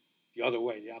walk the other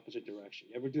way, the opposite direction.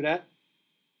 You ever do that?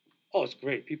 Oh, it's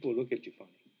great. People look at you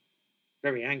funny.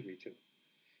 Very angry too.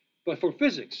 But for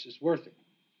physics, it's worth it.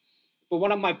 But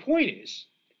one of my point is,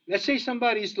 let's say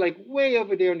somebody's like way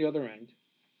over there on the other end,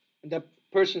 and that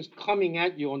person's coming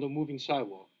at you on the moving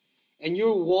sidewalk, and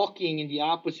you're walking in the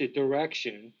opposite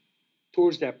direction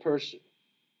towards that person.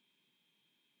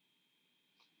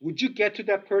 Would you get to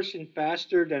that person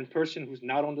faster than person who's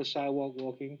not on the sidewalk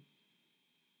walking?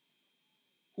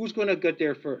 Who's going to get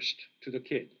there first to the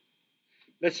kid?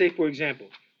 Let's say, for example,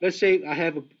 let's say I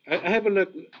have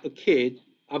a kid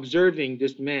observing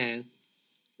this man,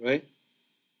 right?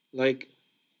 Like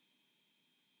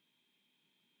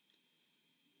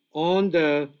on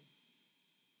the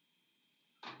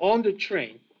on the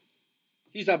train,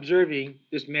 he's observing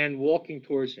this man walking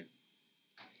towards him,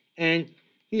 and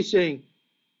he's saying,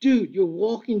 "Dude, you're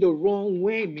walking the wrong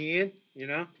way, man." You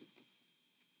know,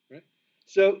 right?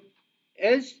 So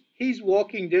as he's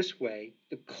walking this way,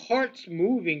 the cart's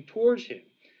moving towards him.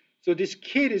 So this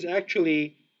kid is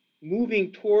actually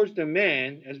moving towards the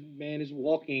man as the man is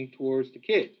walking towards the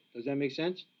kid. Does that make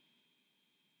sense?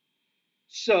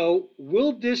 So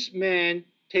will this man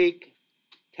take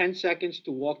 10 seconds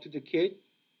to walk to the kid?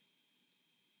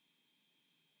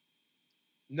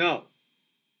 No.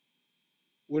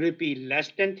 Would it be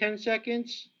less than 10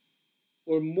 seconds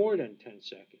or more than 10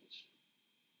 seconds?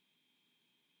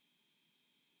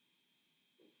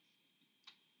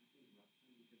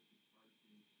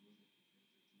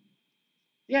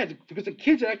 Yeah, because the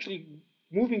kid's actually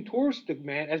moving towards the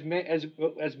man as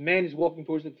man is walking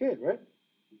towards the kid, right?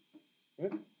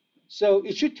 Right? So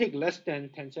it should take less than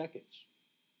 10 seconds.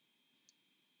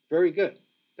 Very good.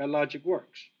 That logic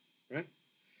works, right?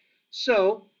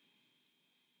 So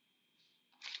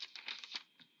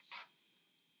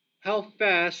how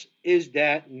fast is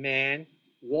that man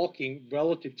walking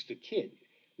relative to the kid?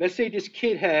 Let's say this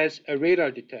kid has a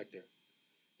radar detector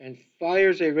and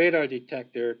fires a radar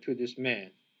detector to this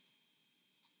man.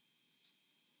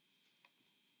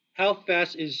 How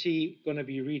fast is he going to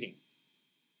be reading?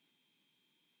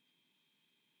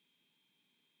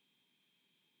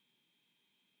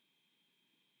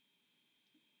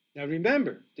 Now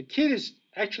remember, the kid is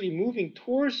actually moving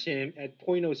towards him at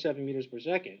 0.07 meters per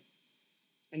second,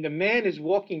 and the man is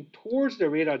walking towards the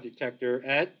radar detector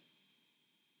at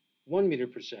 1 meter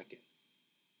per second.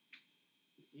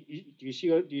 Do you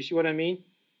see what I mean?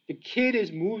 The kid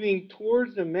is moving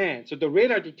towards the man. So the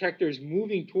radar detector is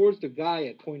moving towards the guy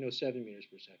at 0.07 meters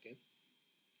per second.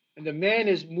 And the man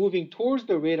is moving towards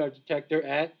the radar detector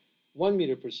at 1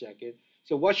 meter per second.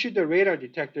 So what should the radar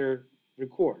detector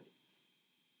record?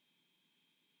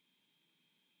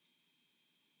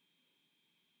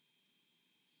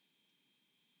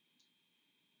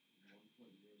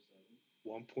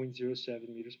 1.07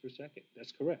 meters per second.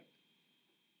 That's correct,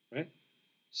 right?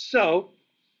 So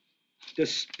the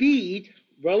speed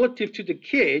relative to the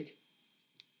kid,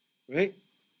 right,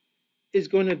 is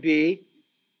going to be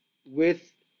with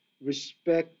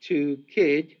respect to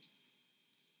kid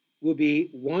will be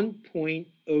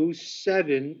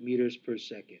 1.07 meters per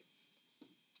second.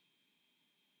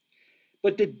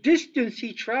 But the distance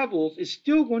he travels is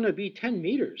still going to be 10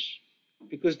 meters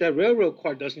because that railroad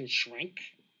car doesn't shrink.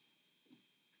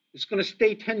 It's going to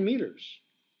stay 10 meters.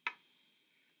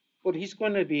 But he's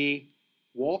going to be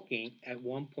walking at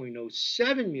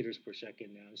 1.07 meters per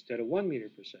second now instead of 1 meter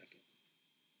per second.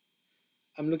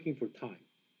 I'm looking for time.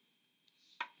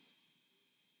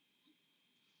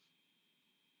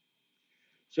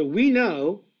 So we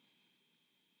know,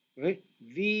 right,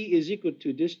 v is equal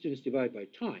to distance divided by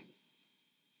time.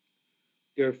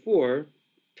 Therefore,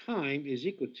 time is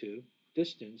equal to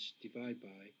distance divided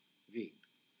by v.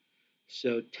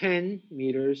 So 10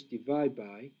 meters divided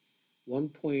by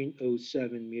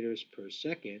 1.07 meters per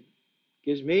second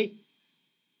gives me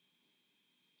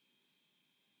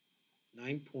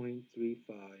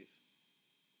 9.35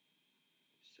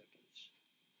 seconds.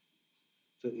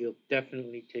 So it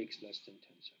definitely takes less than 10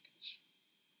 seconds.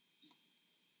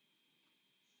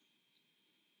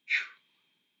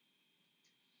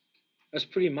 That's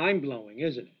pretty mind-blowing,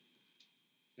 isn't it?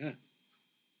 Yeah.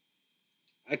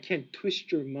 I can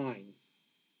twist your mind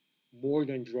more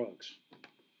than drugs.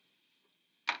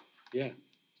 Yeah,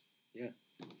 yeah.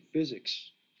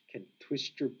 Physics can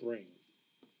twist your brain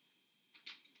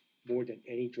more than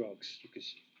any drugs.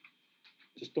 Because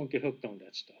just don't get hooked on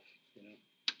that stuff, you know.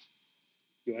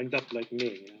 You end up like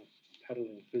me, you know,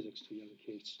 peddling physics to young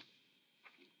kids.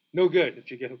 No good if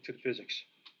you get hooked to physics.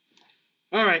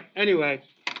 All right, anyway,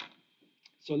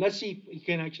 so let's see if we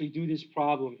can actually do this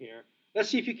problem here. Let's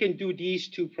see if you can do these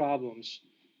two problems,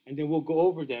 and then we'll go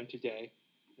over them today.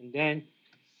 And then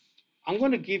I'm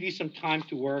going to give you some time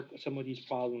to work some of these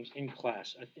problems in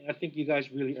class. I think you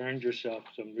guys really earned yourself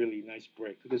some really nice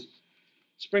break because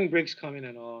spring break's coming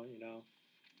and all, you know,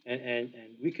 and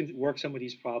we can work some of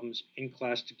these problems in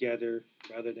class together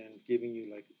rather than giving you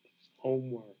like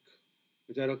homework.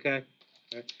 Is that okay?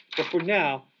 Right. But for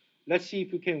now, let's see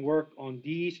if we can work on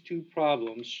these two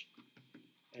problems,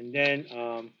 and then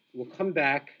we'll come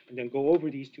back and then go over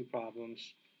these two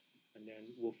problems, and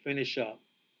then we'll finish up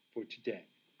for today.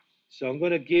 So I'm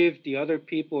going to give the other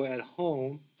people at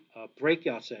home a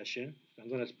breakout session. I'm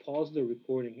going to pause the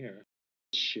recording here.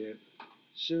 Ship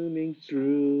zooming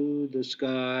through the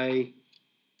sky.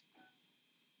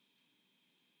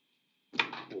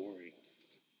 Boring.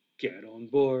 Get on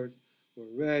board. We're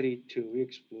ready to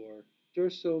explore.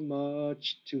 There's so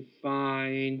much to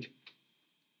find.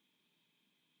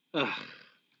 Ugh.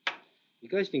 You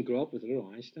guys didn't grow up with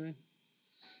little Einstein?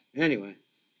 Anyway.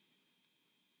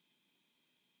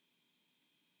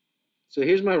 So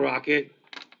here's my rocket,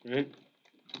 right?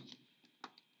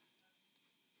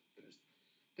 You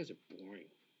guys are boring.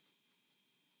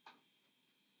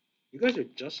 You guys are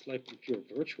just like if you're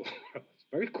virtual. It's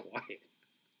very quiet.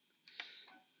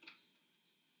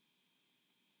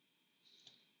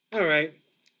 All right.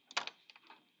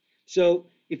 So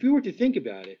if you were to think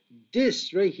about it,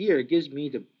 this right here gives me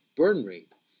the burn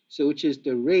rate. So which is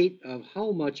the rate of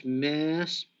how much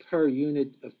mass per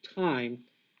unit of time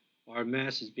our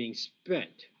mass is being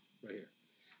spent right here,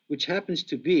 which happens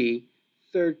to be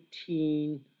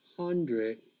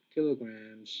 1,300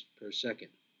 kilograms per second.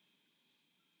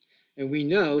 And we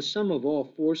know sum of all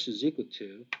forces equal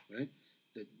to, right,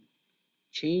 the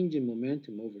change in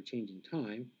momentum over change in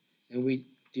time. And we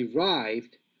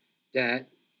derived that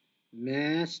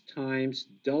mass times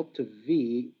delta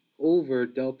V over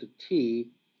delta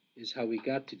T is how we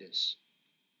got to this.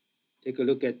 Take a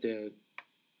look at the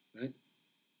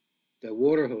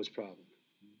water hose problem.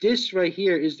 This right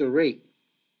here is the rate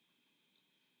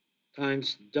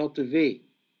times delta V.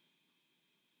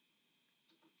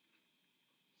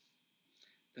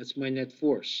 That's my net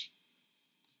force.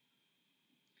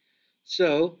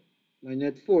 So my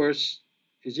net force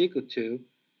is equal to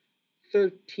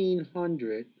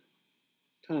 1,300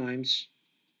 times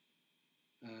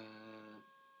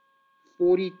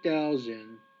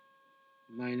 40,000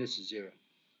 minus 0.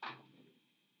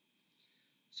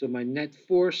 So my net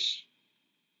force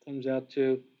comes out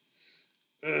to,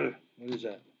 what is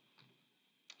that?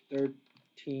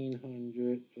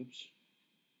 1,300, oops,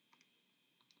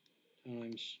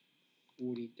 times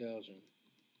 40,000.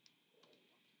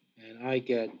 And I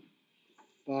get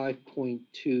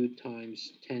 5.2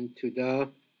 times 10 to the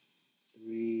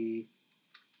 3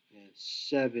 and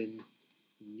 7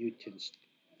 newtons.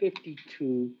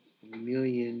 52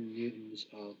 million newtons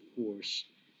of force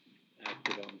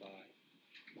acted on by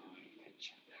my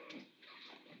attention.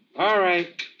 All right.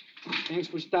 Thanks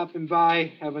for stopping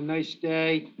by. Have a nice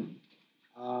day.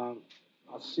 I'll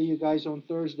see you guys on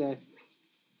Thursday.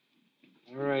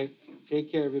 All right.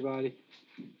 Take care, everybody.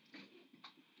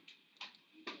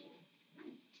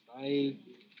 Bye.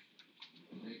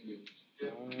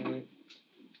 All right.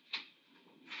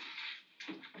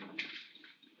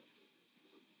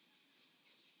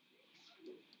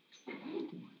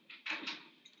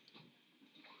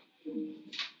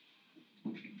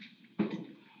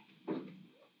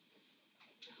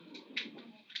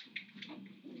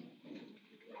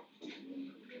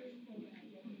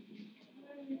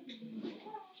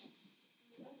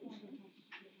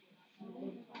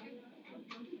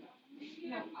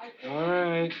 All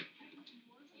right.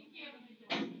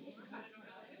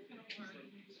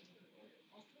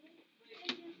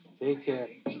 Take care.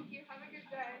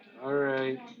 All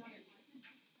right.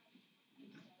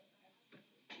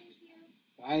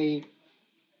 Bye.